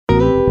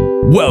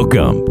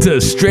Welcome to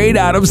Straight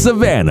Out of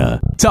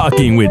Savannah,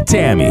 Talking with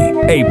Tammy,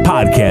 a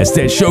podcast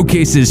that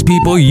showcases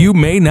people you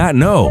may not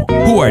know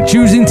who are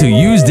choosing to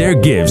use their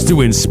gifts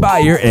to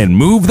inspire and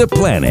move the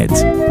planet.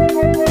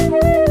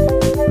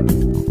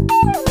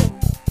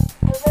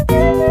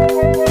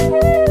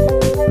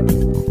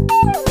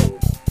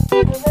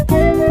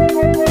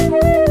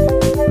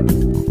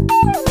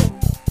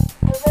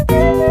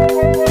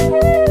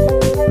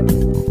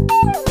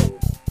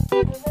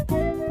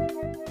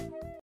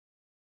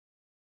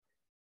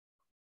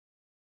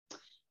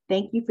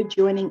 Thank you for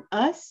joining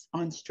us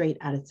on Straight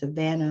Out of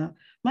Savannah.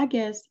 My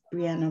guest,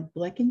 Brianna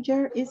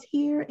Bleckinger, is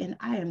here, and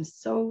I am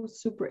so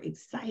super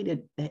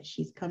excited that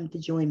she's come to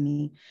join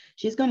me.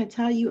 She's going to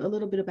tell you a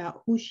little bit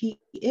about who she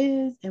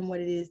is and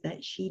what it is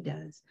that she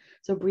does.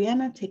 So,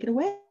 Brianna, take it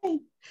away.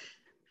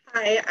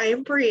 Hi,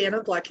 I'm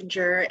Brianna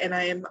Bleckinger, and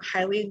I am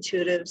highly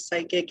intuitive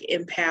psychic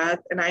empath,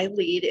 and I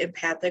lead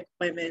empathic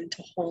women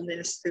to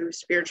wholeness through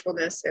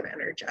spiritualness and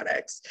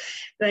energetics.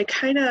 And I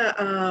kind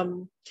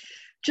of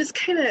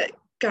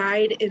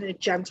guide in a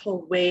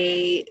gentle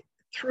way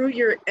through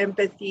your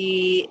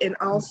empathy, and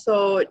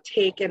also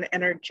take an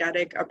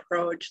energetic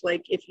approach.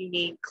 Like if you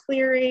need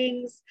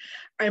clearings,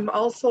 I'm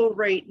also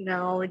right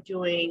now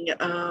doing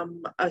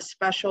a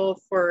special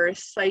for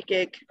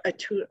psychic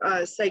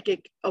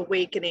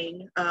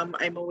awakening.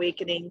 I'm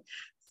awakening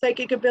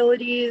psychic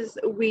abilities.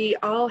 We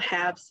all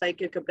have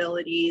psychic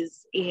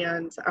abilities,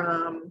 and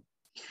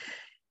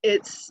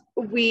it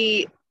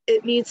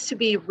needs to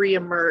be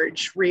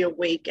reemerged,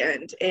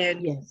 reawakened,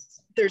 and Yes.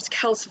 There's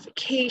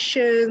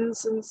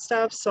calcifications and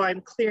stuff. So I'm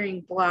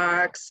clearing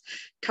blocks,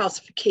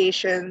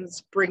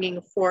 calcifications,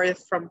 bringing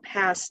forth from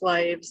past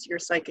lives your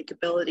psychic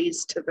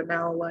abilities to the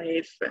now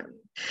life. And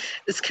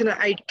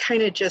I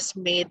kind of just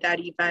made that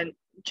event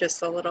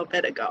just a little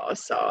bit ago.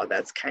 So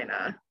that's kind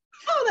of.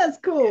 Oh, that's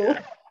cool.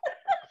 Yeah.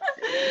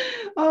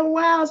 Oh,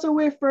 wow. So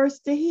we're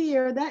first to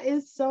hear. That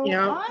is so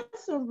Yeah.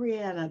 awesome,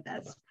 Brianna.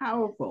 That's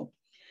powerful.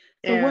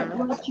 So Yeah. what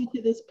brought you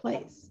to this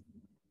place?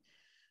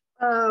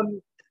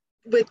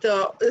 With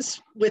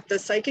the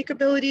psychic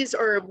abilities,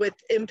 or with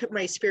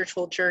my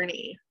spiritual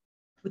journey?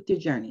 With your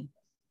journey.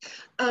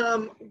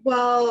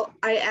 Well,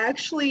 I'm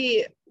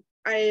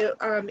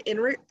in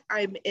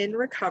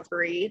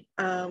recovery.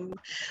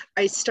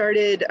 I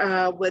started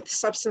with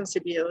substance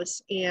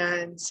abuse,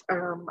 and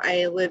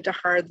I lived a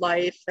hard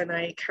life, and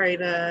I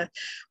kind of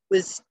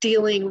was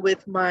dealing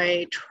with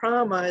my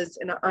traumas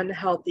in an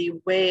unhealthy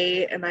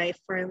way. And I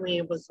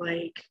finally was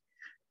like,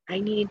 I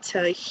need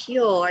to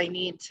heal. I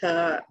need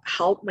to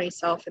help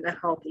myself in a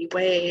healthy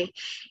way.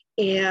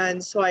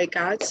 And so I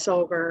got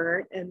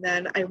sober, and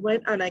then I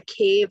went on a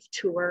cave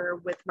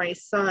tour with my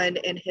son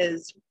and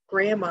his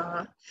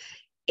grandma,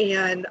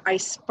 and I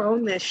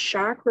found this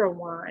chakra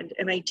wand,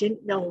 and I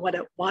didn't know what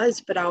it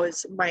was, but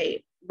my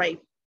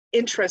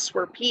interests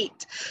were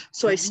piqued.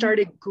 So I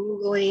started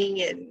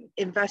Googling and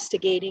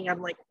investigating.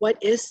 I'm like,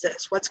 what is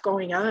this? What's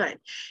going on?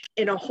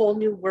 In a whole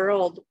new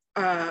world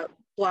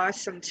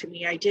blossomed to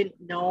me. I didn't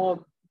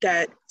know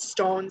that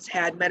stones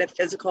had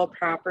metaphysical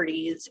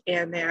properties,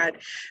 and that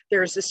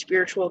there's a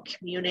spiritual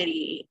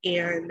community,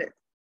 and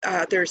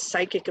there's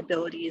psychic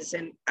abilities.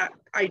 And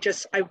I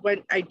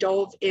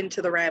dove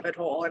into the rabbit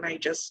hole, and I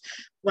just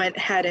went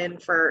head in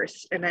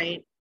first, and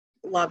I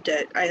loved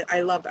it.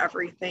 I love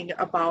everything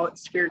about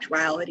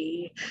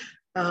spirituality.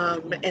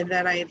 And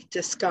then I've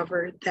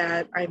discovered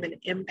that I'm an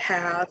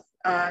empath,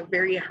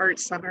 very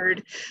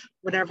heart-centered.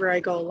 Whenever I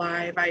go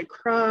live, I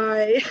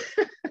cry.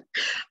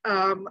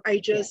 I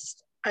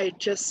just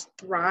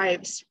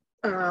thrive.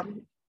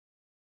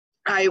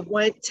 I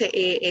went to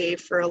AA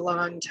for a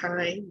long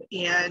time,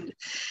 and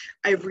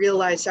I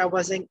realized I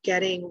wasn't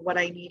getting what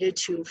I needed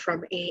to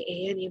from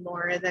AA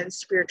anymore. And then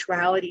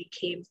spirituality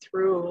came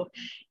through,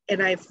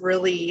 and I've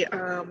really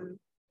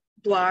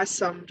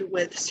blossomed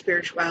with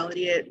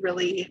spirituality. It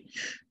really,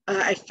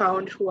 I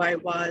found who I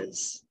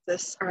was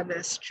on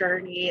this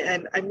journey,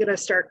 and I'm gonna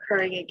start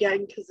crying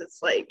again, because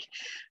it's like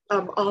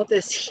all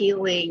this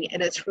healing,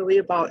 and it's really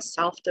about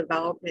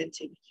self-development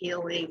and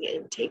healing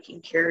and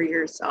taking care of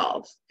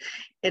yourself.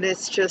 And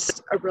it's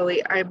just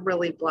I'm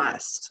really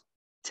blessed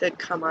to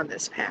come on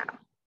this path.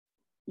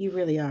 You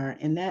really are,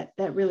 and that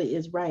really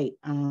is right.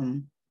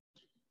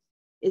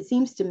 It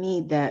seems to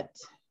me that,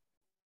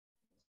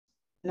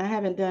 and I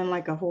haven't done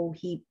like a whole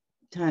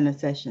ton of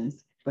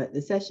sessions, but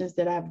the sessions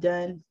that I've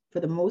done, for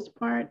the most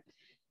part,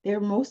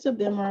 most of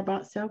them are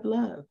about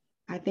self-love.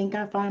 I think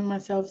I find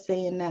myself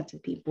saying that to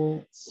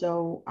people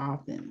so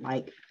often.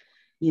 Like,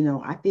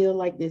 I feel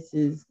like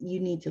you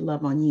need to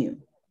love on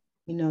you.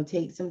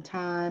 Take some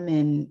time,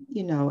 and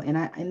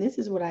and this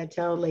is what I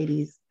tell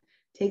ladies: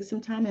 take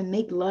some time and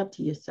make love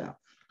to yourself.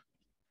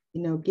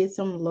 Get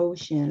some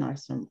lotion or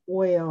some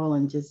oil,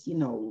 and just,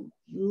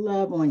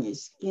 love on your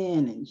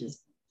skin, and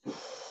just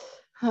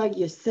hug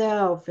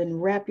yourself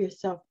and wrap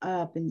yourself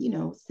up, and,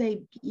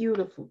 say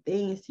beautiful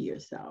things to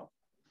yourself.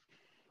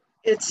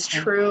 It's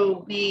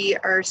true. We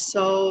are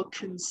so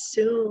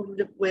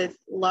consumed with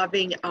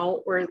loving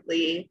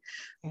outwardly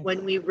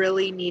when we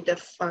really need to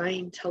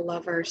find to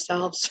love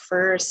ourselves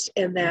first,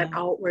 and that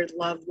outward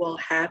love will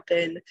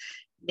happen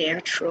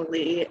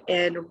naturally.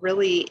 And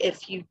really,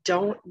 if you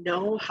don't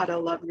know how to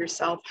love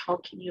yourself, how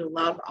can you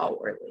love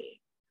outwardly?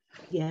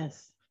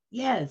 Yes.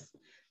 Yes.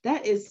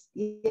 That is,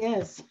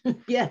 yes.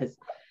 Yes.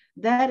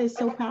 That is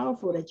so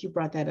powerful that you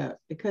brought that up,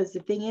 because the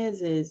thing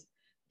is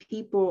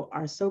people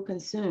are so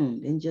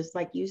consumed. And just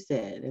like you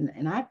said,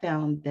 and I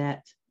found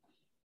that,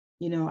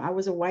 I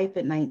was a wife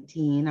at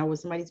 19, I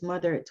was somebody's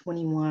mother at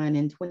 21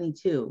 and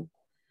 22.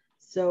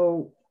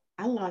 So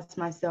I lost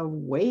myself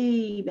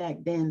way back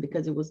then,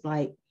 because it was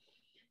like,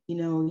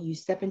 you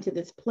step into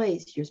this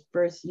place, you're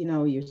first,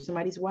 you're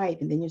somebody's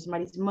wife, and then you're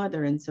somebody's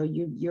mother. And so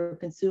you're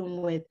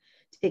consumed with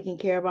taking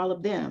care of all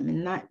of them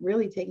and not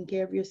really taking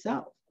care of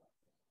yourself.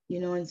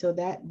 And so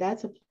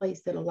that's a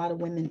place that a lot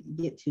of women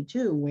get to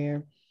too,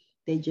 where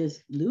they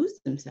just lose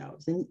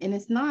themselves. And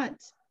it's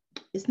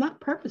not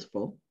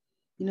purposeful.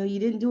 You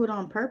didn't do it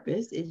on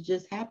purpose. It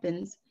just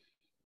happens,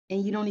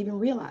 and you don't even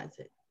realize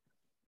it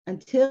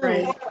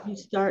until you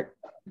start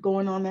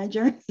going on that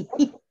journey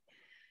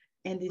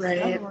and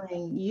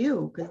discovering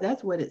you, because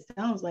that's what it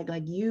sounds like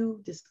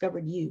you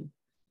discovered you.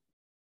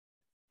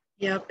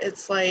 Yep,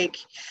 it's like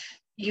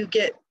you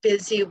get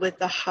busy with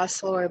the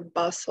hustle and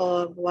bustle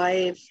of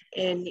life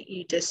and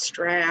you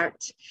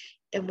distract.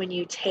 And when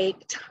you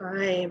take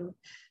time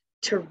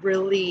to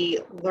really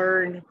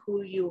learn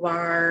who you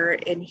are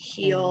and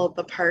heal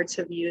the parts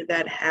of you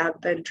that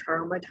have been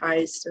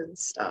traumatized and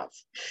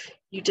stuff,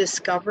 you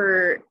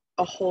discover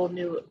a whole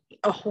new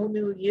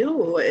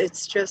you.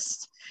 It's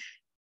just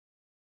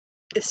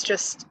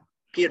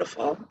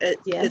beautiful.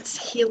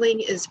 It's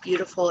healing is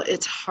beautiful.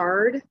 It's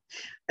hard.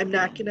 I'm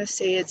not going to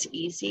say it's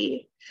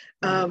easy.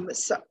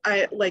 So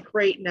I like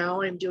right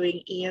now I'm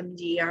doing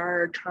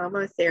EMDR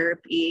trauma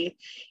therapy,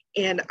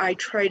 and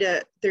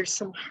there's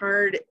some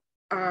hard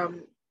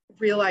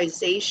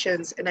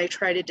realizations, and I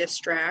try to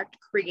distract,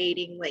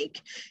 creating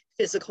like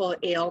physical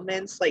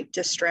ailments, like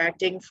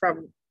distracting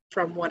from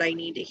what I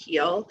need to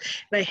heal.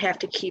 And I have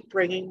to keep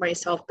bringing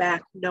myself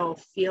back. No,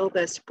 feel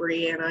this,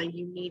 Brianna.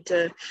 You need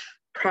to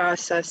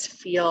process,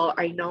 feel.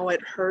 I know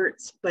it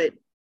hurts, but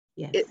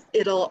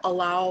it'll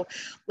allow,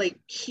 like,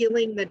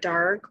 healing the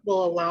dark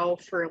will allow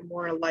for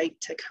more light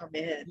to come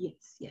in.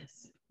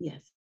 Yes.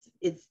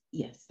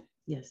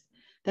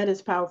 That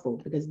is powerful,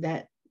 because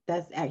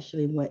that's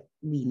actually what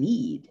we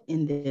need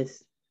in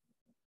this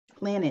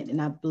planet. And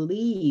I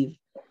believe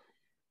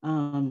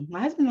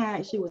my husband and I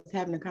actually was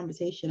having a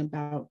conversation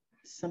about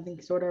something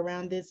sort of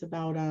around this,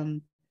 about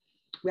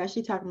we're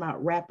actually talking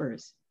about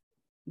rappers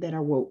that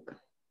are woke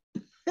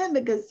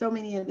because so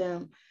many of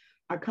them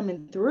are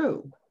coming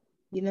through,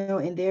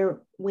 and they're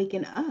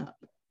waking up,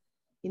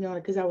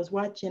 because I was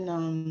watching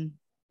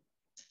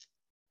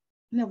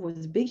it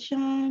was Big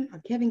Sean or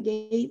Kevin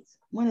Gates,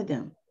 one of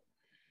them,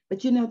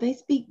 but they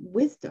speak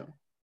wisdom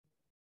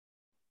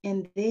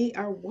and they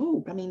are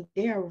woke. I mean,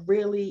 they are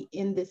really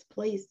in this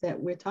place that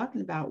we're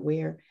talking about,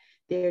 where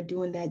they're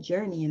doing that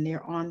journey and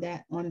they're on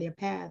their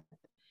path,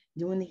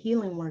 doing the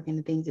healing work and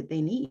the things that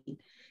they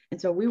need.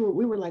 And so we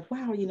were like,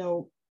 wow,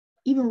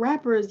 even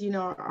rappers,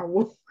 are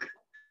woke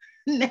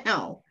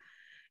now,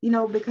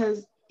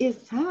 because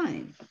it's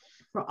time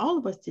for all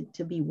of us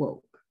to be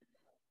woke,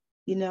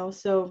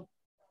 so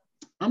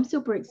I'm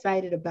super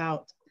excited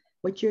about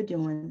what you're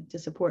doing to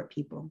support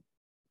people,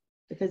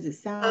 because it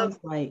sounds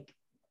like,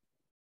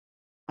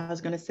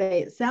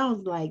 it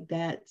sounds like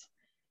that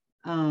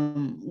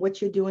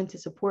what you're doing to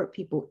support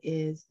people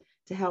is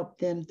to help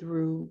them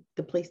through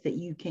the place that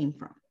you came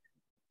from.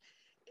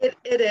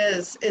 It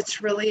is.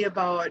 It's really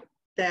about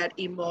that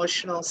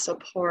emotional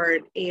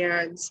support.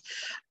 And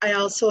I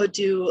also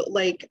do,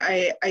 like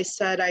I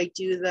said, I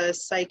do the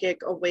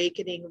psychic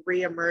awakening,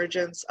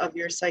 reemergence of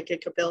your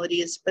psychic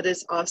abilities, but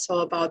it's also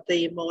about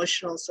the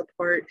emotional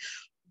support.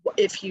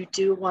 If you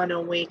do want to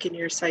awaken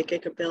your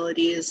psychic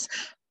abilities,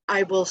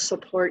 I will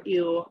support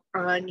you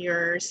on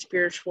your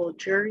spiritual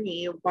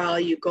journey while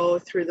you go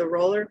through the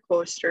roller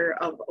coaster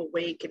of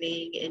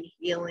awakening and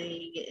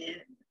healing.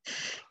 And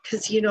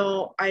because,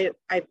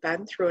 I've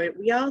been through it.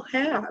 We all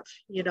have,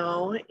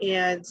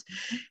 and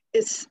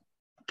it's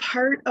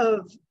part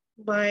of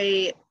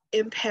my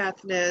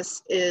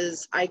empathness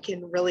is I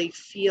can really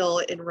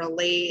feel and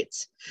relate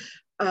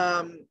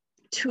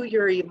to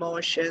your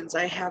emotions.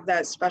 I have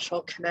that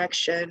special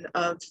connection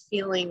of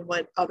feeling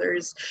what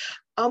others,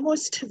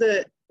 almost to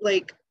the,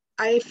 like,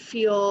 I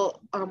feel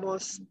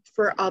almost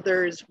for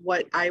others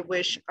what I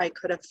wish I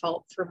could have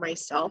felt for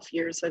myself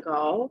years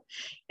ago.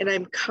 And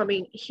I'm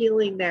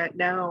healing that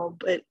now,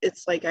 but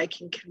it's like I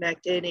can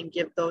connect in and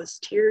give those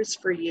tears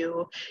for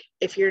you.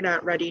 If you're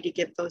not ready to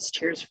give those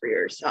tears for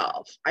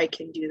yourself, I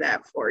can do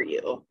that for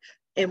you.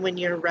 And when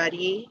you're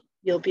ready,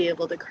 you'll be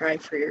able to cry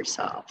for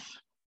yourself.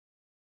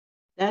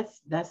 That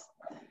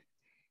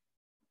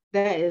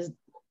is,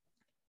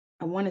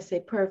 I want to say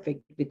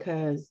perfect,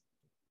 because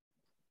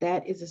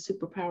that is a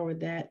superpower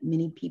that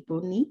many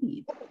people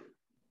need.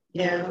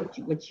 you know,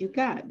 what you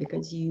got,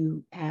 because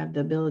you have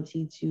the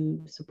ability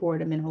to support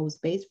them and hold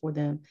space for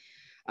them.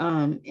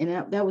 And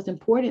that was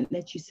important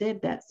that you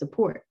said that,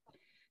 support,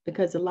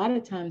 because a lot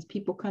of times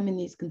people come in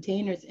these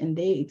containers and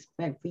they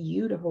expect for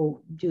you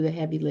to do the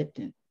heavy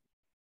lifting,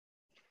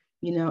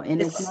 you know,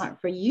 and it's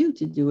not for you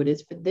to do it.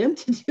 It's for them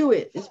to do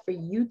it. It's for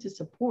you to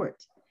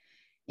support.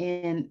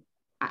 And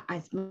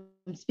I'm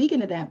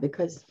speaking of that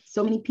because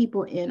so many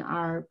people in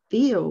our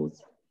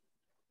fields,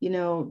 you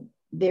know,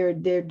 they're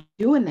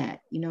doing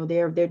that, you know,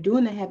 they're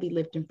doing the heavy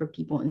lifting for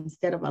people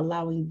instead of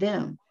allowing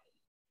them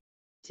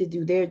to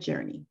do their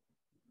journey,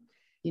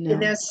 you know.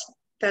 And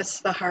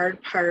that's the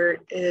hard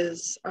part,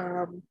 is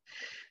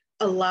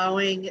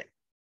allowing,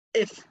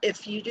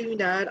 if you do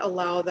not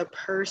allow the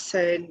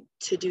person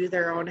to do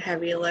their own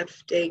heavy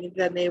lifting,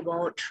 then they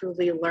won't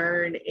truly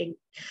learn and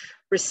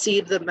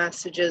receive the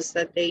messages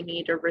that they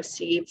need to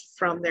receive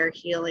from their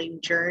healing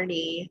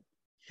journey.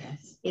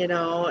 Yes. You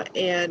know,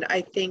 and I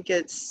think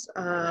it's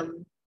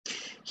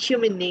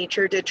human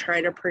nature to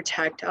try to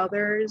protect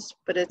others,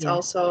 but it's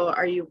also,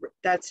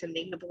 that's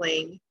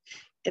enabling.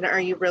 And are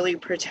you really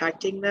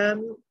protecting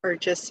them, or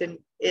just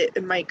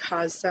it might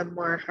cause them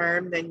more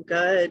harm than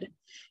good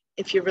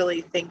if you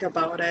really think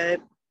about it?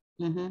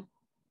 Mm-hmm.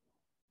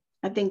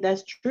 I think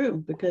that's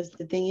true, because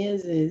the thing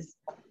is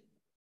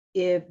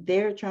if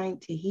they're trying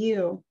to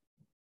heal,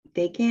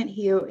 they can't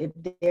heal if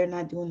they're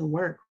not doing the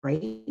work,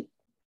 right?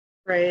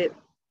 Right.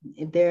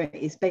 If they're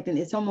expecting,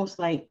 it's almost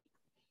like,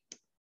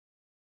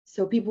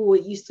 so people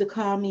would used to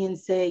call me and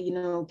say, you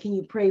know, can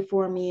you pray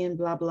for me and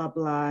blah, blah,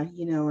 blah,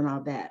 you know, and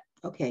all that.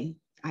 Okay,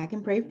 I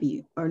can pray for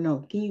you. Or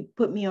no, can you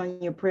put me on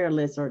your prayer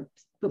list or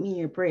put me in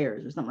your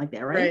prayers or something like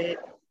that, right? Right.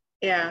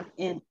 Yeah.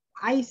 And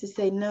I used to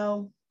say,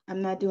 no,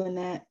 I'm not doing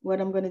that.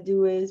 What I'm going to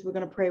do is we're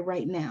going to pray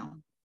right now.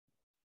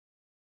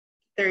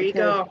 There you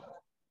go.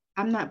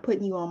 I'm not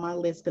putting you on my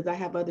list because I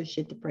have other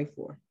shit to pray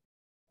for.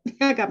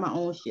 I got my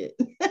own shit.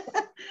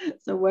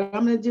 So what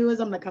I'm going to do is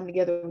I'm going to come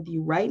together with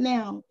you right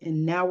now,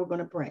 and now we're going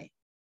to pray.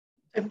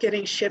 I'm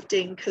getting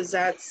shifting, because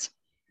that's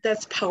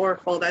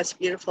powerful. That's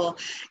beautiful.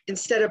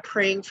 Instead of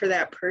praying for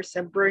that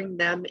person, bring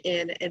them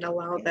in and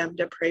allow them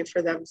to pray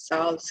for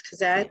themselves, because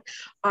that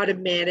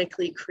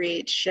automatically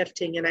creates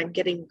shifting. And I'm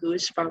getting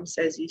goosebumps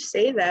as you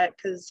say that,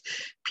 because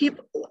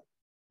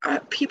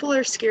people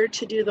are scared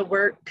to do the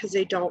work because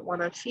they don't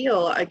want to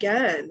feel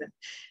again.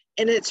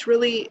 And it's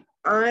really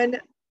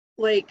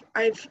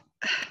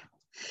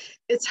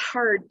it's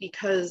hard,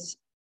 because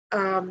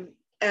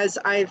as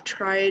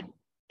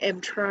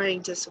am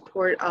trying to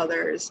support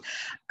others,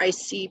 I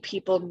see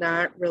people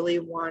not really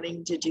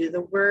wanting to do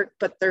the work,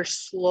 but they're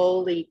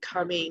slowly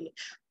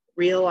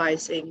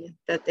realizing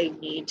that they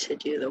need to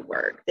do the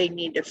work. They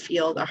need to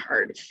feel the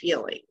hard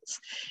feelings.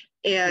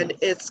 And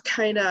it's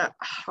kind of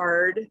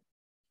hard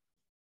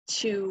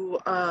to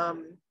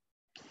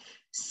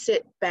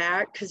sit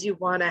back, because you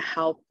want to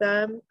help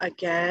them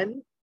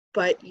again,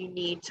 but you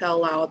need to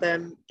allow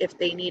them, if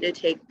they need to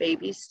take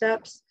baby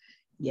steps,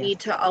 you need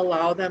to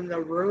allow them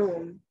the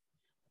room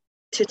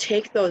to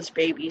take those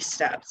baby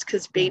steps,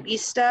 because baby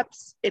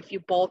steps, if you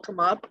bulk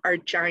them up, are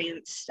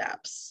giant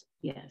steps.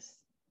 Yes.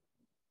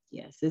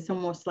 It's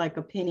almost like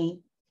a penny.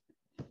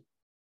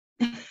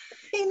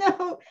 You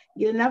know,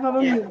 get enough of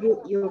them,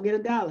 you'll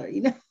get $1,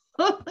 you know.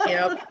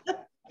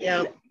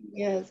 Yep.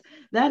 Yes,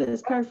 that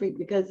is perfect,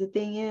 because the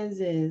thing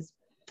is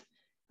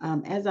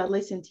as I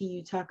listen to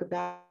you talk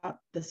about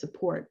the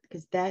support,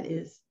 because that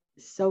is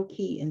so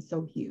key and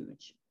so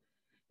huge,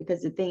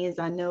 because the thing is,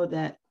 I know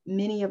that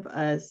many of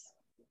us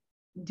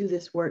do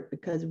this work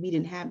because we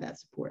didn't have that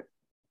support,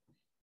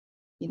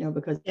 you know,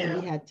 because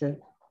we had to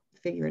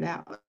figure it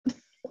out.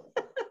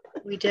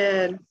 We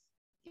did.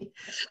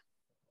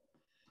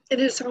 It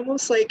is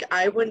almost like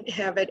I wouldn't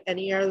have it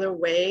any other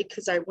way,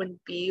 because I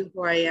wouldn't be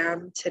who I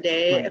am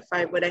today if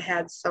I would have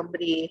had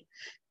somebody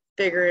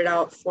figure it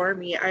out for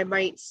me. I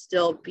might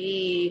still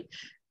be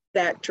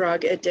that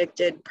drug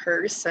addicted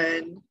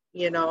person,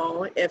 you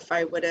know, if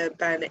I would have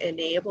been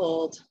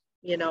enabled,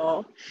 you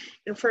know.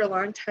 And for a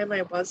long time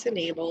I was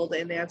enabled,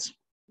 and that's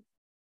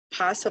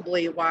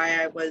possibly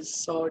why I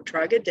was so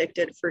drug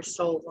addicted for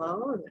so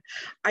long.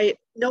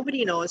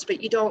 Nobody knows,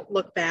 but you don't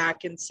look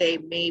back and say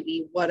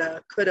maybe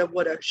woulda, coulda,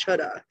 woulda,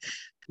 shoulda.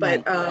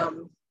 But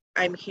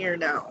I'm here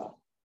now.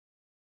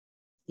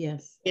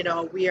 Yes. You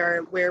know, we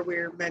are where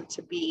we're meant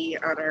to be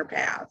on our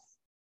path.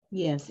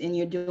 Yes, and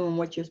you're doing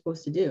what you're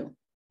supposed to do.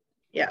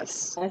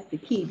 Yes. That's the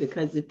key,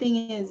 because the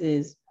thing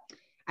is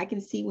I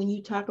can see when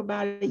you talk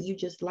about it, you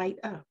just light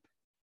up.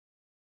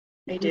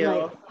 I do.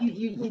 Like,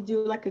 you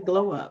do like a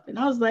glow up. And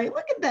I was like,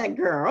 look at that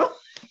girl.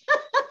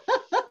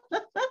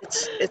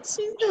 It's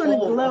she's doing a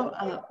glow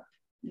up.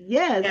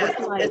 Yes. Yeah, it's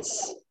like,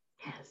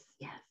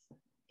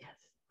 yes.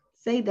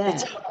 Say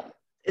that.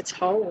 It's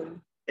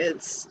home.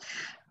 It's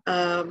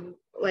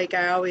like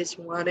I always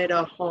wanted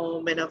a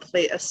home and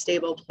a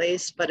stable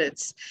place, but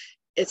it's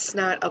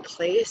not a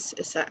place,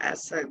 it's an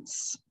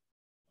essence.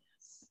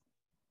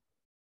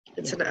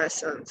 It's an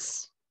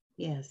essence.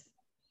 Yes.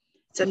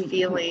 It's a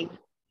feeling.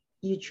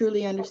 You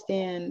truly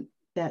understand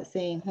that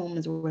saying, home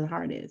is where the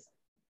heart is?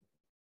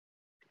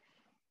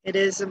 It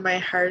is, and my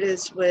heart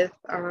is with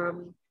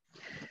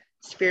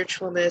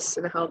spiritualness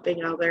and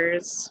helping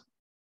others.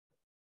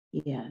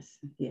 Yes,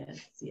 yes,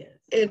 yes.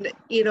 And,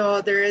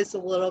 there is a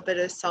little bit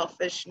of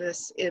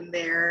selfishness in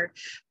there,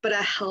 but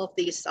a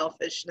healthy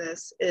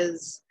selfishness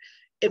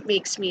it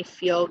makes me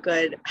feel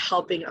good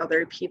helping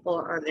other people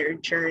on their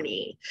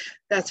journey.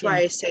 That's why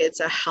I say it's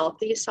a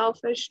healthy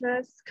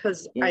selfishness,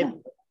 because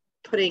I'm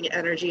putting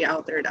energy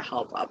out there to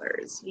help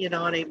others. You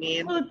know what I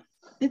mean? Well,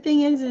 the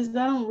thing is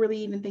I don't really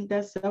even think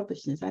that's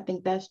selfishness. I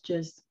think that's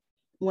just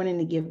wanting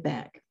to give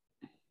back.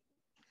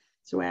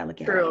 So I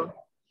look at it. True.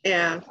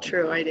 Yeah,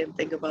 true. I didn't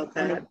think about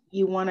that.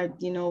 You want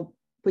to,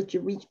 put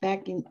your reach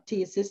back into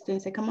your sister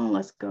and say, come on,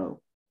 let's go.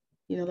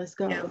 Let's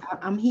go. Yeah.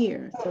 I'm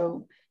here.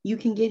 So you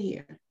can get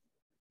here.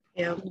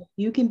 Yeah.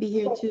 You can be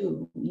here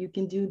too. You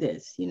can do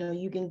this.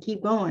 You can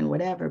keep going,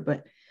 whatever.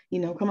 But,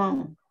 come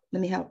on,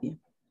 let me help you.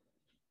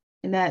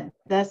 And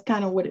that's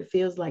kind of what it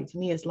feels like to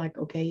me. It's like,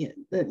 okay,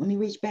 let me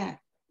reach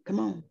back. Come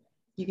on,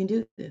 you can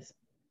do this.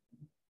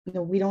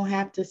 We don't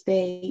have to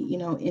stay,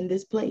 in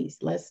this place.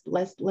 Let's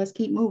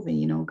keep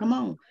moving. Come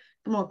on.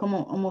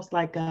 Almost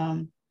like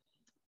a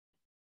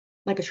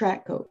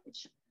track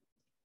coach.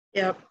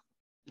 Yep.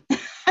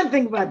 I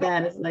think about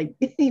that. It's like,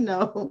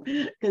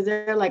 because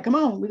they're like, come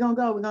on, we're gonna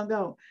go.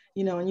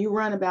 And you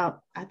run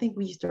about, I think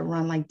we used to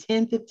run like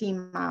 10,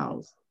 15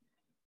 miles.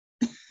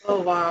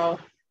 Oh, wow.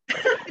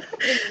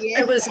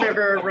 I was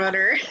never a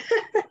runner.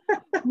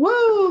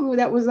 Whoa,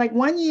 that was like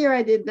 1 year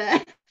I did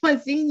that, my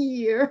senior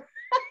year.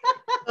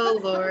 Oh,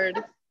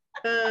 Lord.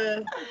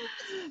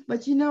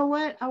 But you know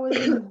what? I was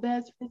in the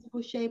best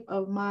physical shape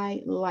of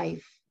my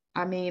life.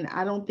 I mean,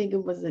 I don't think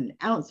it was an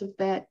ounce of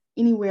fat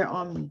anywhere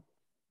on me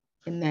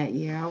in that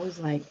year. I was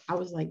like,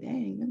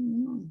 dang,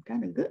 I'm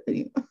kind of good.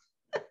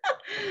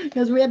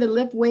 Because we had to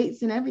lift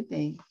weights and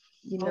everything,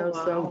 Oh,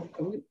 wow.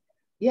 So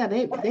yeah,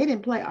 they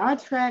didn't play. Our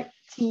track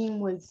team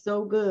was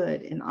so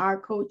good and our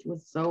coach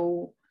was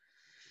so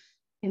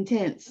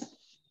intense,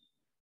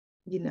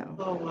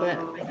 Oh,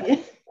 wow.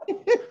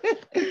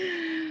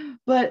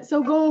 But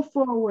so going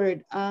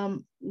forward,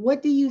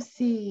 what do you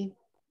see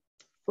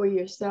for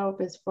yourself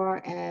as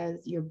far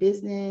as your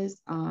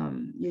business,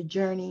 your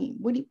journey?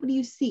 What do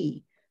you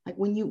see? Like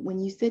when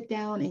you sit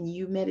down and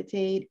you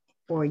meditate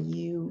or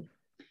you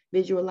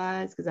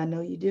visualize, because I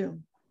know you do.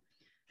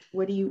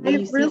 What do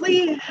you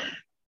see?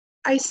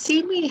 I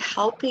see me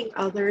helping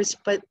others,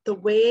 but the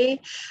way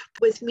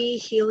with me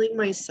healing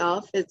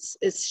myself,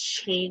 it's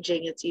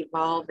changing, it's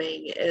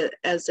evolving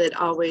as it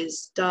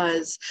always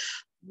does.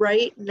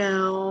 Right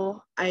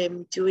now,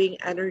 I'm doing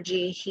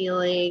energy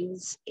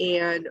healings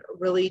and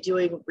really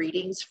doing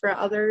readings for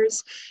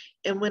others.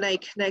 And when I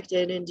connect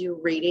in and do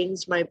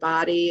readings, my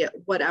body,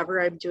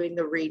 whatever I'm doing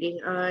the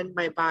reading on,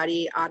 my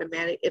body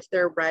if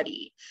they're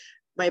ready,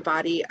 my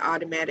body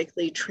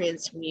automatically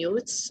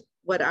transmutes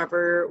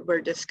whatever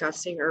we're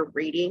discussing or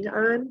reading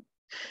on.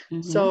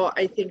 Mm-hmm. So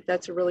I think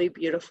that's a really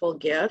beautiful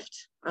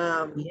gift.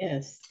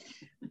 Yes.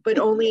 But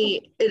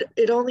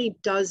it only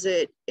does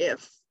it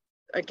if,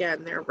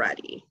 again, they're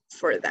ready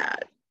for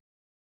that.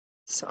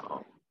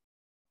 So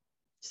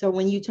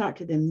when you talk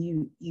to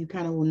them, you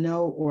kind of will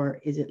know, or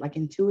is it like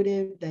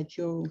intuitive that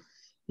you'll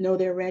know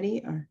they're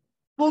ready? Or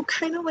well,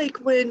 kind of like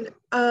when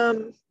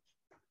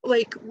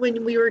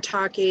we were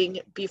talking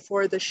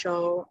before the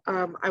show,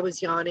 I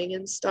was yawning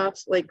and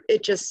stuff. Like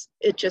it just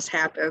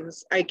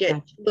happens. I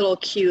get little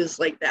cues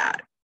like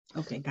that.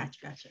 Okay,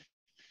 gotcha.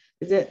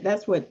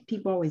 That's what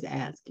people always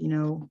ask,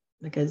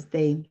 because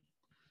they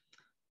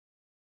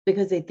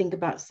think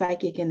about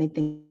psychic and they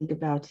think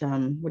about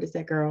what is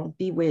that girl,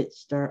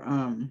 Bewitched, or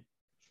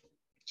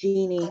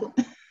Genie.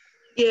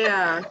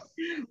 Yeah.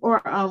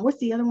 Or what's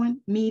the other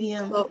one?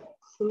 Medium.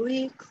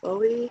 Chloe.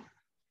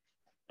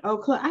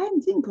 Oh, I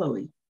haven't seen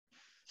Chloe.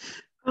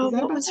 Oh,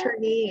 what was her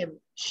name?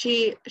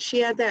 She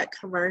had that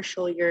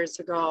commercial years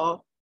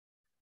ago.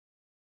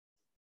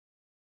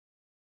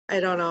 I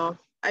don't know.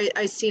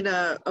 I seen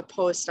a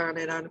post on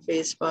it on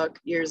Facebook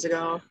years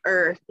ago,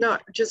 or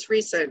not just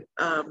recent.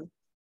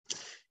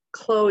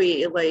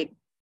 Chloe, like,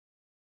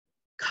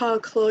 call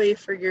Chloe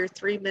for your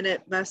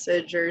 3-minute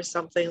message or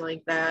something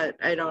like that.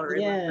 I don't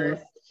remember.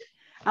 Yes.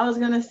 I was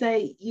gonna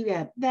say you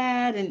got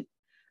that, and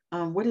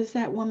what is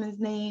that woman's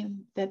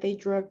name that they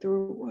drug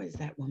through? What is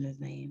that woman's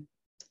name?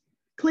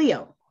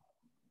 Cleo.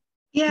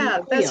 Yeah,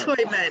 that's who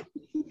I meant.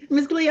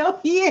 Miss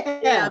Cleo.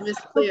 Yeah, Miss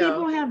Cleo. So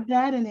people have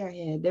that in their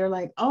head. They're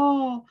like,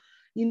 oh,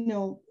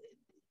 and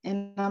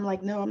I'm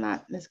like, no, I'm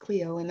not Miss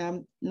Cleo, and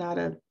I'm not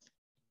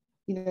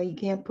you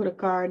can't put a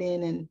card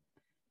in and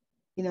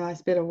I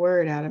spit a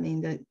word out. I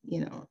mean, that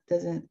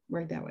doesn't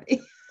work that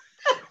way.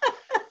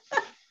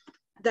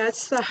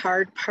 That's the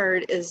hard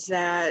part, is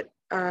that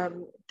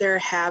there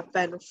have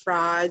been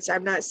frauds.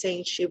 I'm not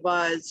saying she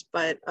was,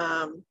 but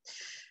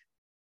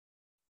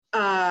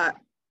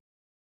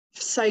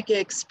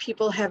psychics,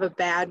 people have a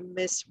bad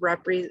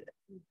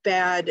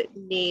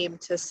name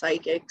to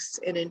psychics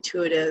and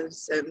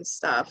intuitives and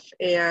stuff.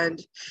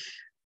 And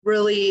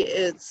really,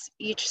 it's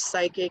each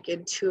psychic,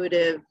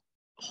 intuitive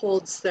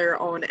holds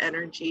their own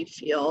energy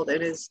field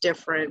and is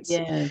different.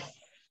 Yes.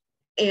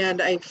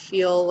 And I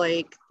feel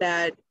like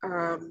that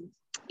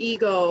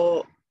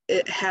ego,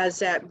 it has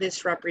that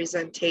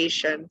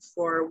misrepresentation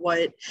for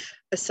what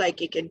a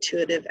psychic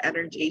intuitive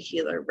energy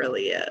healer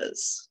really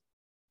is.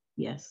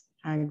 Yes,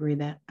 I agree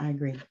I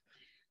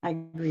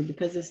agree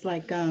because it's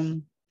like,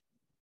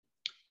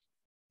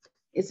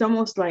 it's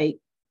almost like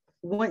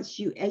once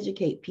you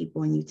educate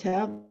people and you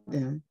tell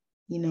them,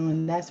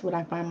 and that's what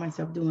I find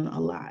myself doing a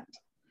lot,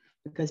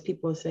 because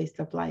people say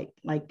stuff like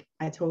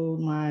I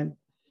told my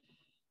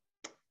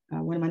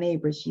one of my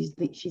neighbors,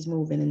 she's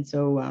moving, and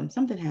so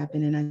something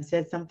happened, and I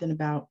said something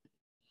about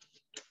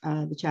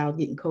the child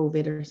getting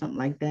COVID or something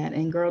like that,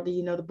 and girl, do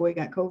you know the boy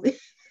got COVID?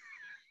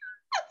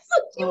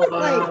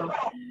 So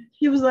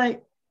she was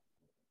like,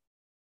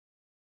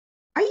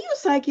 are you a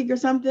psychic or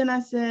something? I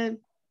said,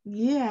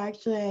 yeah,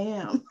 actually I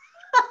am.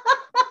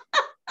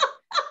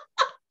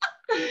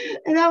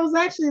 And that was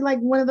actually like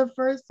one of the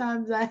first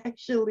times I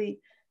actually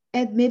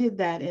admitted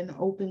that in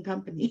open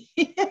company.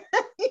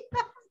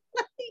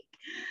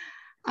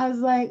 I was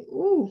like,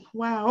 ooh,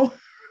 wow.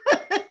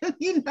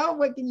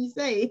 What can you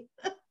say?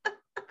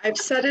 I've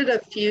said it a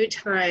few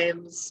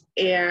times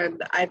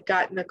and I've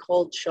gotten a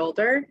cold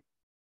shoulder.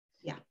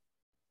 Yeah.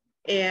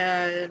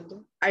 And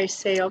I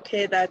say,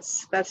 okay,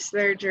 that's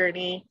their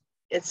journey.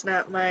 It's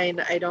not mine.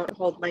 I don't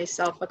hold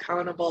myself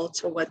accountable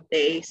to what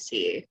they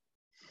see.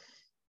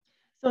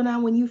 So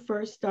now when you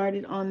first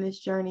started on this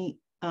journey,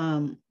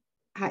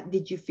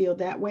 did you feel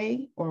that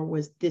way, or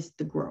was this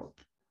the growth?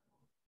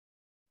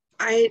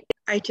 I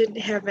didn't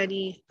have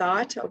any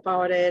thought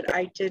about it.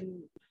 I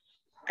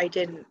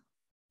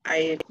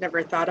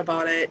never thought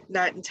about it,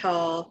 not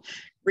until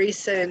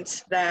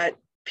recent that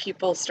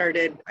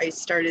I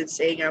started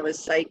saying I was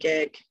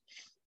psychic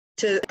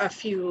to a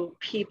few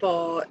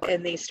people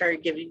and they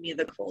started giving me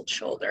the cold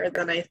shoulder.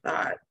 Then I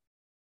thought,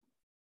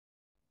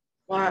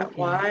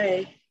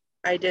 why?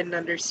 I didn't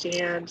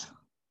understand.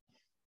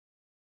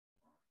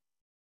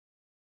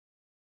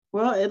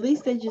 Well, at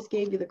least they just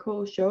gave you the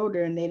cold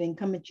shoulder and they didn't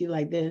come at you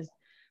like this.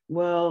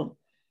 Well,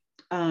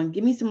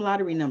 give me some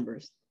lottery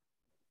numbers.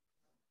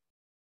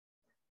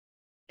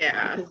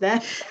 Yeah.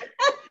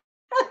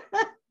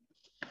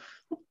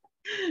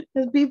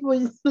 Because people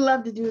just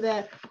love to do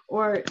that.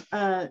 Or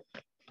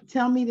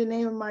tell me the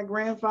name of my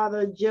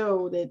grandfather,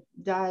 Joe, that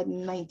died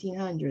in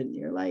 1900.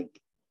 You're like,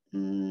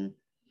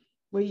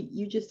 well,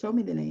 you just told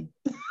me the name.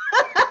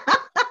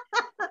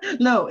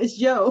 No, it's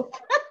Joe.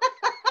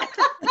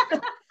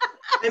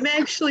 I'm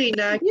actually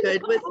not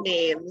good with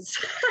names.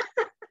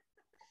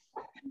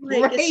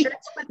 Like, right. It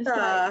starts with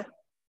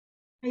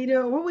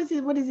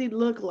what does he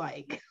look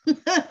like?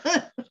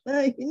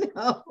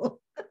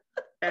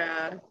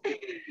 Yeah.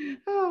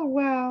 Oh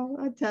wow,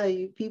 I tell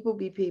you, people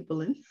be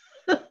peopling.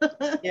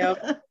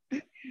 Yep.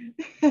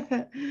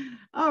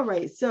 All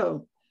right,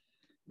 so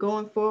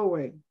going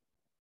forward,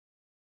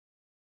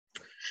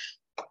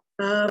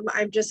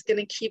 I'm just going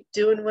to keep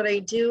doing what I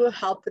do,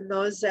 helping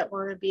those that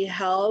want to be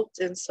helped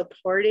and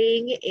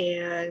supporting,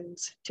 and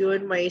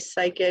doing my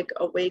psychic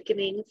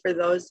awakening for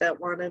those that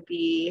want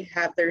to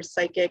have their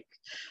psychic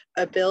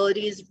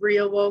abilities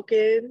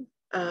reawoken,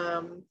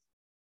 and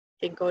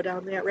go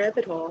down that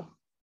rabbit hole.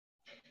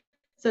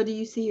 So do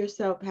you see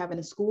yourself having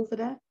a school for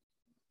that?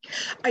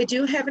 I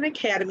do have an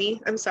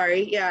academy. I'm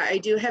sorry. Yeah, I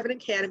do have an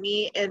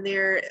academy, and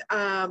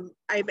I'm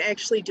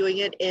actually doing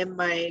it in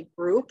my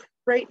group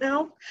right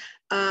now.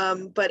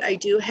 But I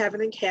do have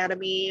an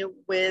academy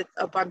with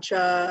a bunch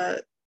of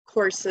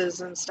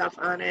courses and stuff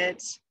on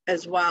it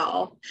as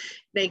well.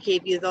 And I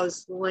gave you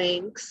those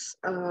links.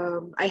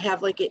 I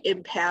have like an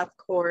empath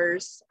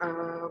course.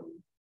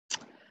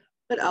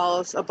 What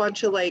else? A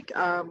bunch of I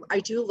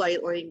do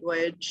light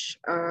language.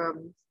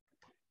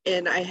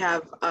 And I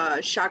have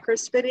chakra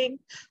spinning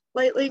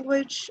light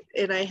language,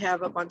 and I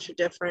have a bunch of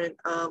different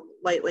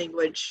light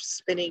language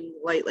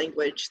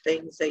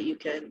things that you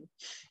can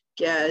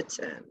get,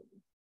 and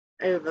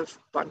I have a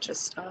bunch of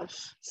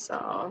stuff.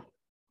 So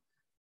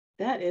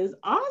that is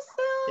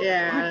awesome.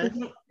 Yeah,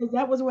 because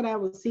that was what I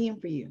was seeing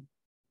for you.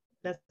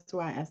 That's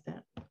why I asked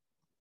that.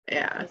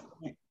 Yeah.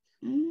 Like,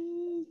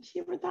 she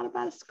ever thought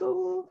about a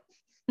school?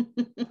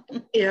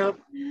 Yep.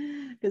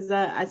 Because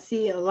I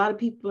see a lot of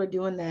people are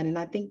doing that, and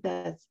I think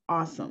that's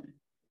awesome,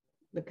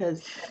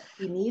 because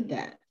we need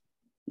that.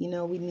 We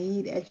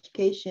need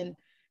education,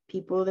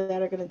 people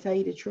that are going to tell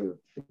you the truth,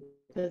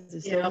 because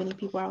there's so many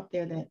people out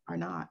there that are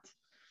not.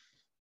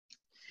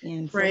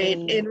 And right.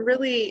 And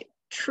really,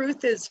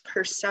 truth is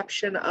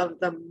perception of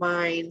the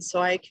mind.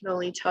 So I can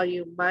only tell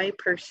you my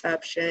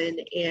perception,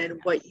 and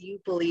what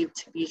you believe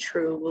to be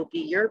true will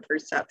be your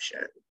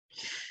perception.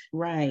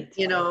 Right.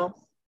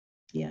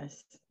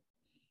 Yes.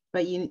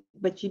 But you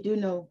do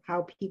know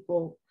how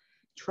people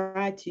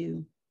try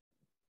to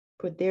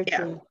put their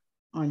truth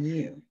on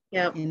you.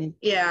 Yep.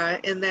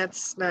 And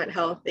that's not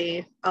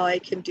healthy. All I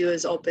can do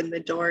is open the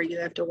door. You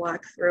have to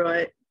walk through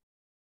it.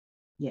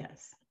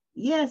 Yes.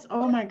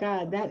 Oh my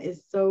God, that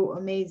is so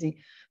amazing.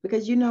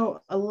 Because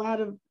a lot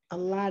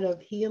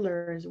of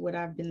healers, what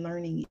I've been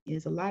learning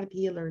is a lot of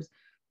healers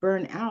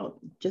burn out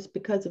just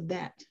because of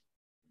that.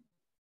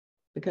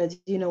 Because,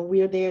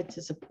 we're there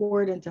to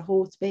support and to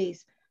hold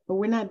space, but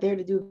we're not there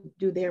to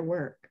do their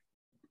work.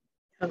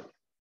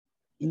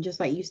 And just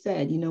like you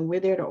said, we're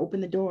there to open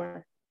the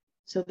door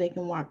so they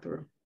can walk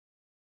through,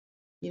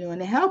 and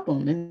to help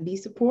them and be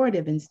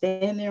supportive and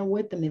stand there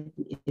with them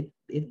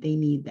if they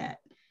need that,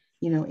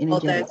 Hold that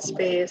energetically.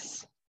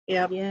 space.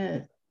 Yep.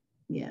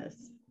 Yes.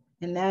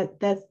 And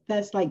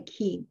that's like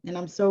key. And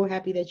I'm so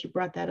happy that you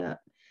brought that up,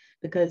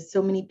 because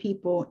so many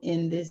people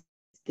in this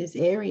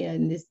area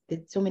and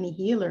so many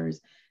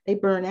healers, they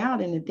burn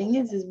out. And the thing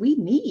is we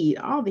need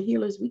all the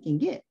healers we can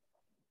get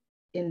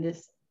in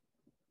this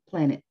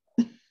planet.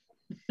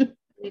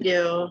 We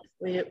do.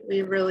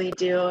 We really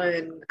do.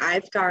 And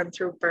I've gone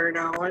through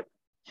burnout.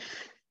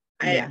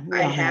 I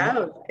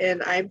have.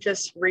 And I'm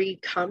just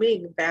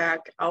coming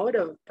back out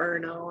of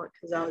burnout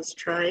because I was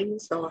trying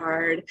so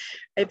hard.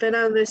 I've been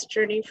on this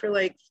journey for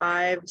like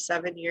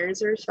 5-7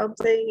 years or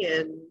something.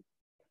 And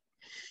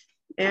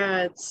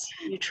yeah, it's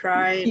you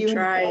try and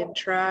try and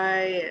try,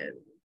 and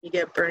you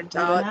get burnt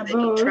out, and then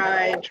you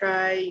try and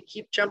try. You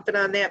keep jumping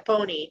on that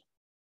pony.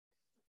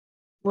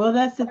 Well,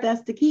 that's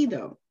the key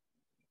though.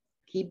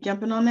 Keep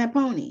jumping on that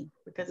pony,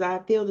 because I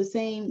feel the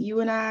same. You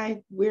and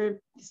I,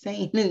 we're the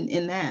same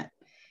in that.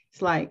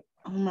 It's like,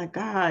 oh my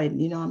God,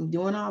 I'm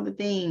doing all the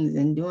things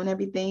and doing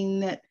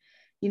everything that,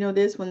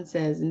 this one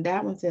says and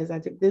that one says. I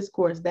took this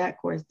course, that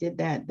course, did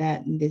that,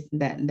 and this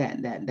and that, and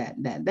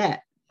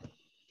that.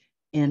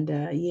 And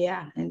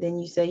and then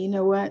you say, you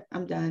know what,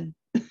 I'm done.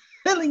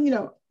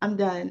 I'm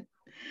done.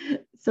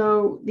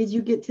 So did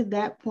you get to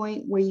that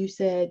point where you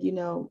said,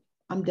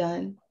 I'm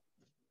done?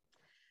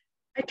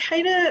 I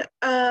kind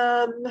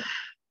of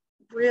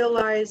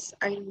realized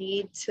I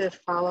need to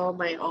follow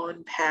my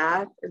own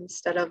path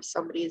instead of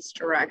somebody's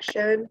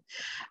direction.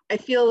 I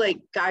feel like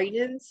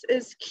guidance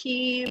is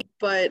key,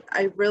 but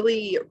I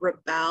really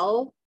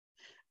rebel.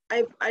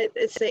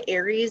 It's the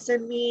Aries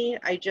in me.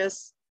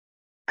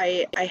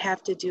 I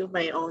have to do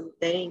my own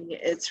thing.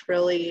 It's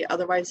really,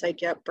 otherwise I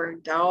get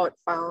burned out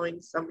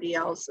following somebody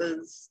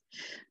else's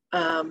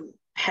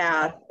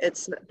path.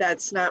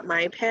 That's not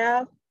my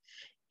path.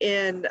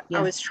 And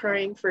I was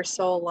trying for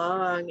so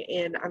long,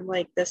 and I'm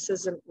like, this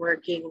isn't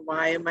working.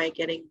 Why am I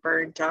getting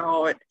burnt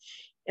out?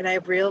 And I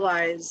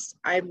realized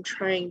I'm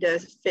trying to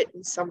fit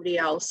in somebody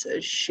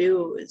else's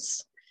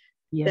shoes,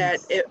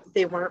 that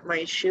they weren't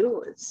my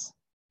shoes.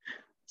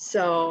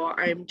 So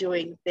I'm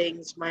doing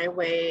things my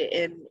way,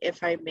 and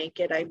if I make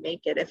it, I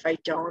make it. If I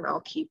don't,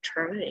 I'll keep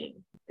trying.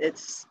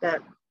 It's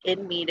not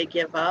in me to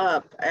give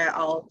up.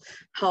 I'll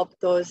help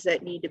those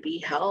that need to be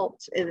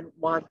helped and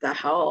want the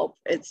help.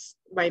 It's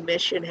my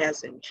mission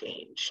hasn't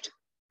changed,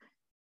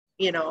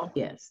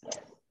 Yes.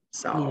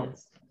 So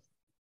yes,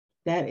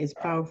 that is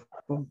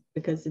powerful,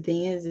 because the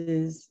thing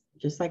is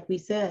just like we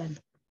said,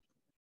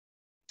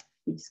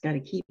 we just got to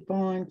keep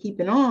on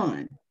keeping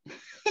on.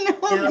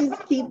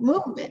 Just keep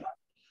moving.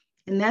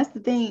 And that's the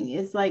thing.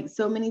 It's like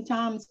so many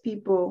times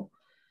people,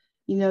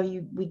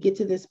 we get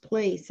to this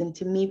place. And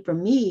for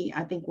me,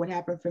 I think what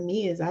happened for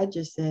me is I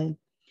just said,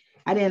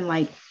 I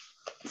didn't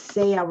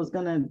say I was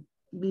going to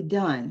be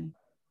done,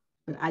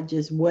 but I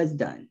just was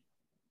done.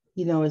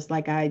 It's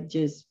like I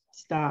just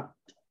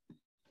stopped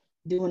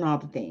doing all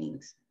the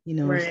things,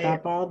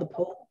 stop all the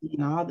posting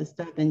and all the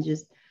stuff, and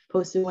just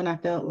posted when I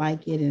felt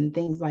like it and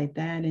things like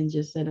that. And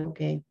just said,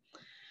 okay,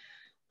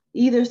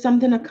 either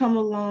something will come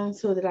along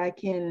so that I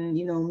can,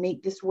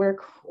 make this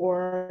work,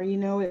 or,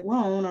 it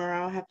won't, or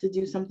I'll have to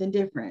do something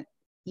different.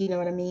 You know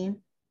what I mean?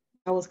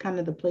 That was kind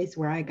of the place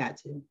where I got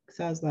to.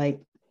 So I was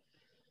like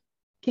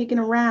kicking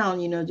around,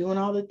 doing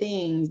all the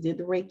things, did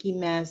the Reiki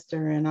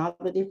master and all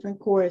the different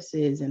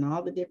courses and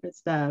all the different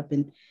stuff.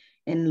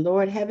 And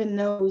Lord heaven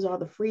knows all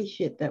the free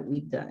shit that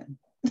we've done.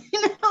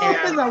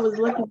 Because I was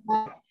looking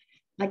back,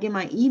 like in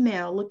my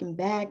email, looking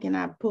back, and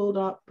I pulled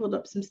up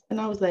some stuff, and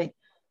I was like,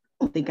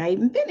 I don't think I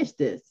even finished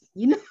this,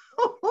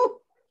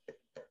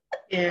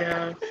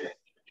 Yeah.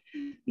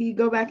 You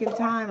go back in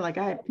time, like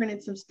I had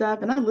printed some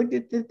stuff, and I looked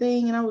at the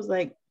thing, and I was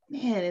like,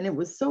 man, and it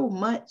was so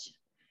much.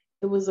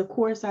 It was a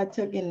course I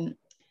took, and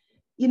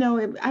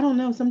I don't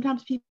know,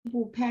 sometimes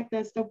people pack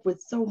that stuff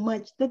with so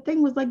much. The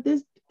thing was like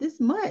this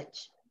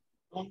much.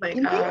 Oh my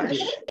gosh.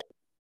 Pages.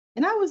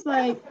 And I was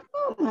like,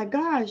 oh my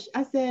gosh.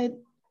 I said,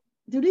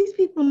 do these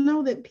people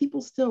know that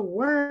people still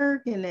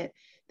work and that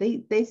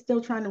they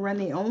still trying to run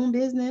their own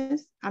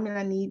business? I mean,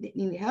 I need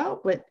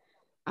help, but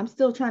I'm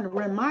still trying to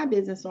run my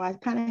business. So I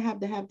kind of have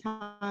to have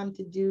time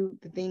to do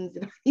the things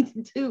that I need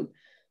to do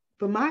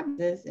for my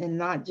business, and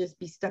not just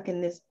be stuck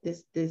in this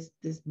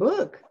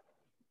book.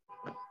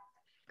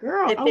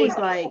 Girl, I was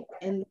like,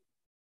 and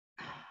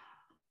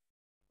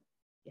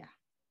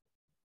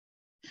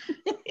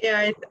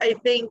yeah, I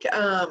think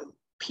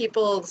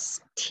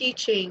people's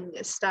teaching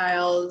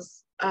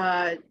styles,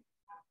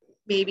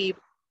 maybe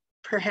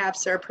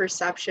perhaps their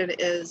perception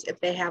is if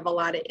they have a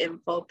lot of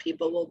info,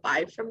 people will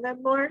buy from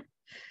them more.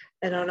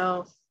 I don't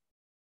know.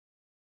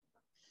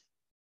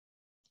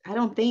 I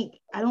don't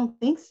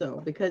think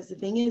so, because the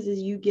thing is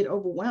you get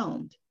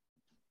overwhelmed.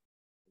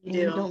 and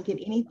you don't get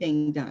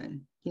anything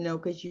done,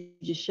 because you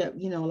just shut,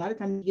 a lot of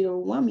times you get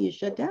overwhelmed, you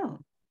shut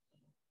down.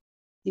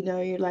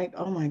 You're like,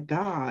 oh my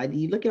God.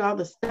 You look at all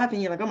the stuff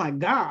and you're like, oh my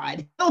God,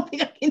 I don't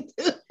think I can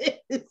do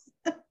this.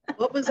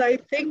 What was I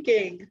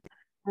thinking?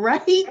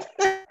 Right?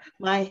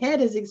 My head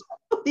is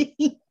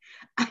exploding.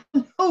 I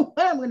don't know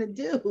what I'm going to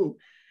do,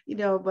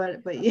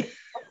 but yeah.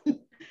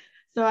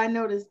 So I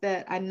know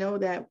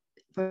that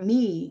for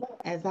me,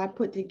 as I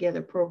put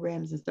together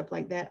programs and stuff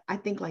like that, I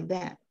think like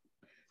that.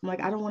 I'm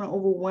like, I don't want to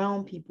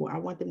overwhelm people. I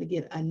want them to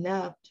get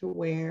enough to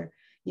where,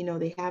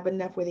 they have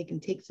enough where they can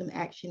take some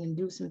action and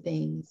do some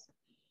things.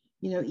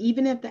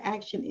 Even if the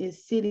action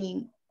is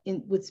sitting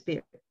in with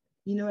spirit,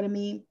 you know what I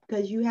mean?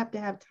 Because you have to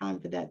have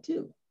time for that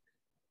too.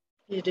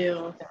 You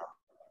do.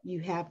 You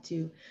have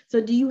to.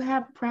 So do you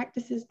have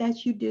practices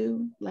that you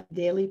do, like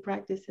daily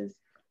practices?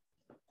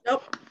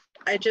 Nope.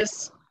 I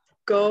just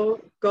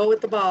go with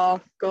the ball,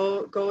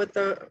 go with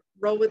the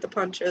roll with the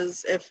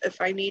punches.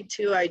 If I need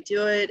to, I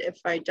do it.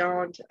 If I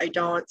don't, I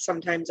don't.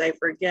 Sometimes I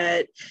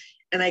forget.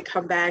 And I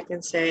come back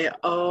and say,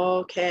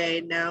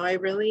 okay, now I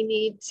really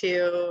need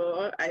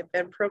to. I've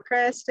been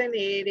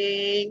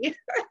procrastinating.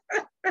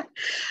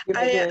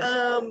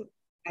 I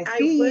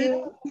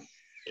would,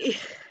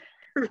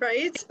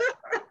 right?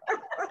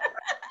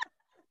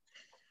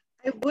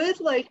 I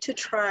would like to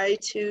try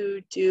to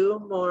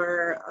do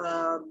more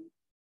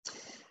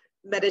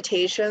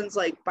meditations,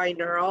 like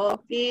binaural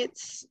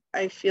beats.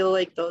 I feel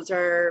like those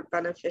are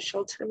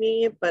beneficial to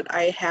me, but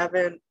I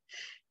haven't.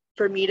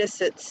 For me to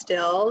sit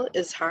still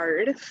is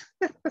hard.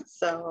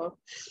 So.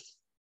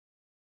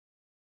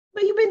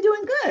 But you've been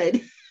doing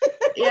good.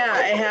 Yeah,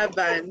 I have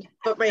been,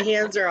 but my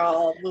hands are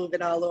all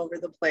moving all over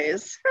the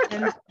place.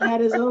 And that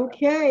is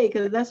okay,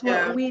 because that's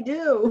what we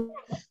do.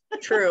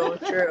 True.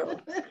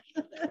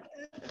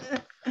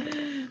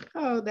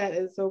 Oh, that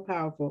is so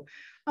powerful.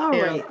 All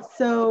right.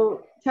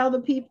 So tell the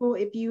people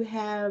if you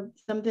have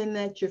something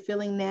that you're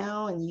feeling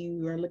now and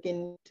you are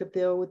looking to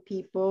fill with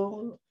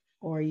people,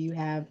 or you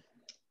have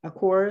a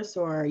course,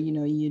 or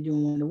you're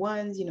doing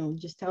one-to-ones,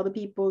 just tell the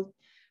people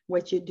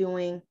what you're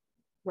doing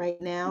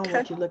right now,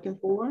 what you're looking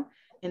for,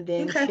 and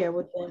then share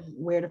with them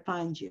where to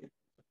find you.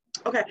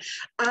 Okay.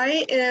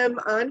 I am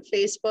on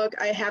Facebook.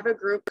 I have a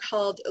group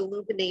called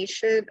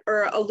Illuminated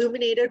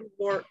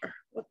War.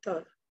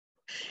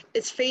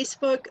 It's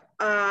Facebook,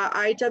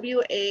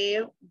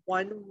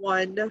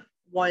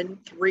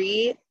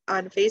 IWA1113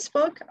 on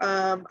Facebook.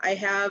 I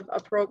have a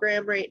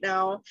program right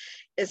now.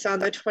 It's on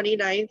the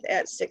 29th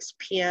at 6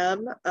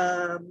 p.m.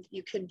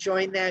 You can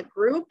join that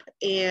group,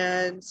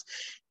 and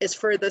it's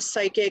for the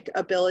psychic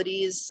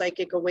abilities,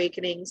 psychic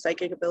awakening,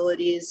 psychic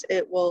abilities.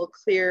 It will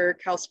clear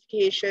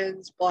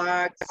calcifications,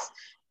 blocks,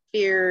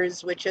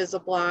 fears, which is a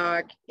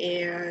block,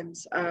 and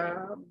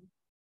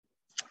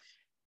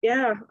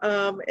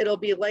it'll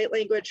be light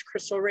language,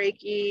 crystal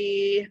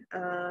Reiki,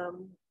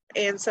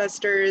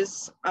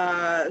 ancestors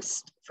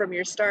from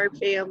your star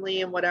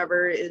family, and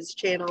whatever is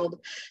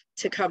channeled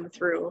to come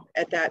through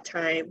at that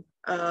time.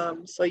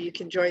 So you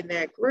can join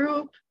that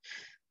group.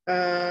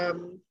 I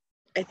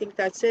think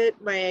that's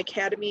it. My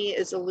academy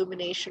is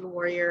Illumination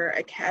Warrior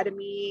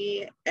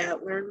Academy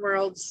at Learn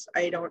Worlds.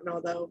 I don't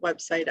know the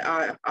website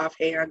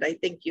offhand. I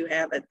think you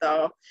have it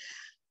though.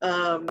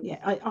 I'll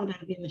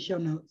have it in the show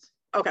notes.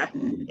 Okay.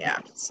 Yeah.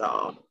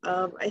 So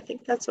I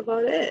think that's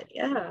about it.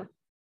 Yeah.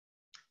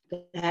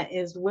 That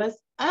is what's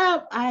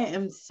up. I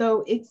am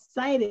so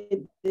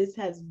excited. This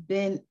has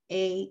been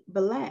a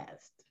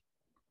blast.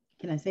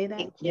 Can I say that?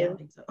 Thank you. Yeah, I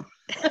think so.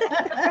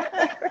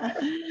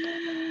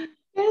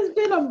 It's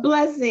been a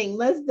blessing.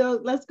 Let's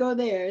go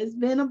there. It's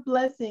been a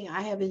blessing.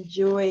 I have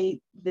enjoyed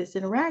this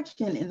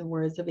interaction, in the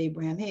words of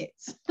Abraham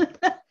Hicks.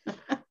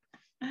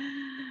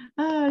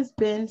 It's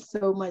been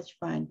so much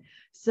fun.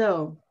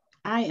 So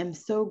I am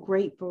so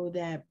grateful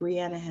that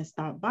Brianna has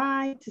stopped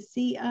by to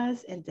see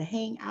us and to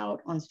hang out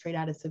on Straight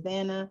Out of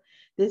Savannah.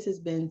 This has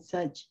been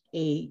such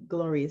a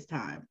glorious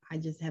time. I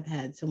just have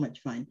had so much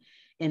fun,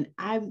 and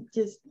I'm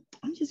just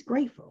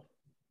grateful.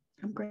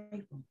 I'm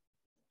grateful.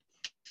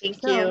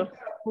 Thank you.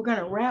 We're going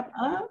to wrap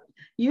up.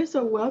 You're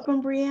so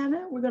welcome,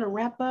 Brianna. We're going to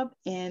wrap up,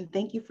 and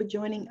thank you for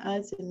joining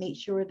us, and make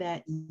sure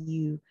that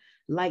you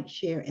like,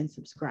 share, and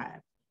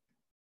subscribe.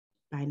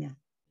 Bye now.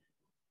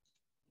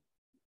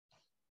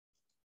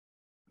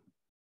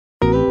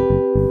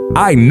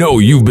 I know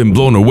you've been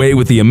blown away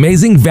with the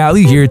amazing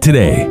value here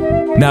today.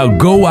 Now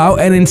go out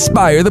and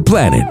inspire the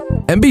planet.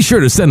 And be sure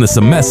to send us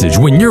a message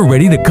when you're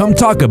ready to come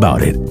talk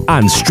about it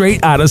on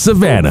Straight Outta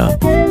Savannah,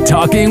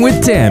 Talking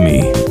with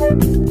Tammy.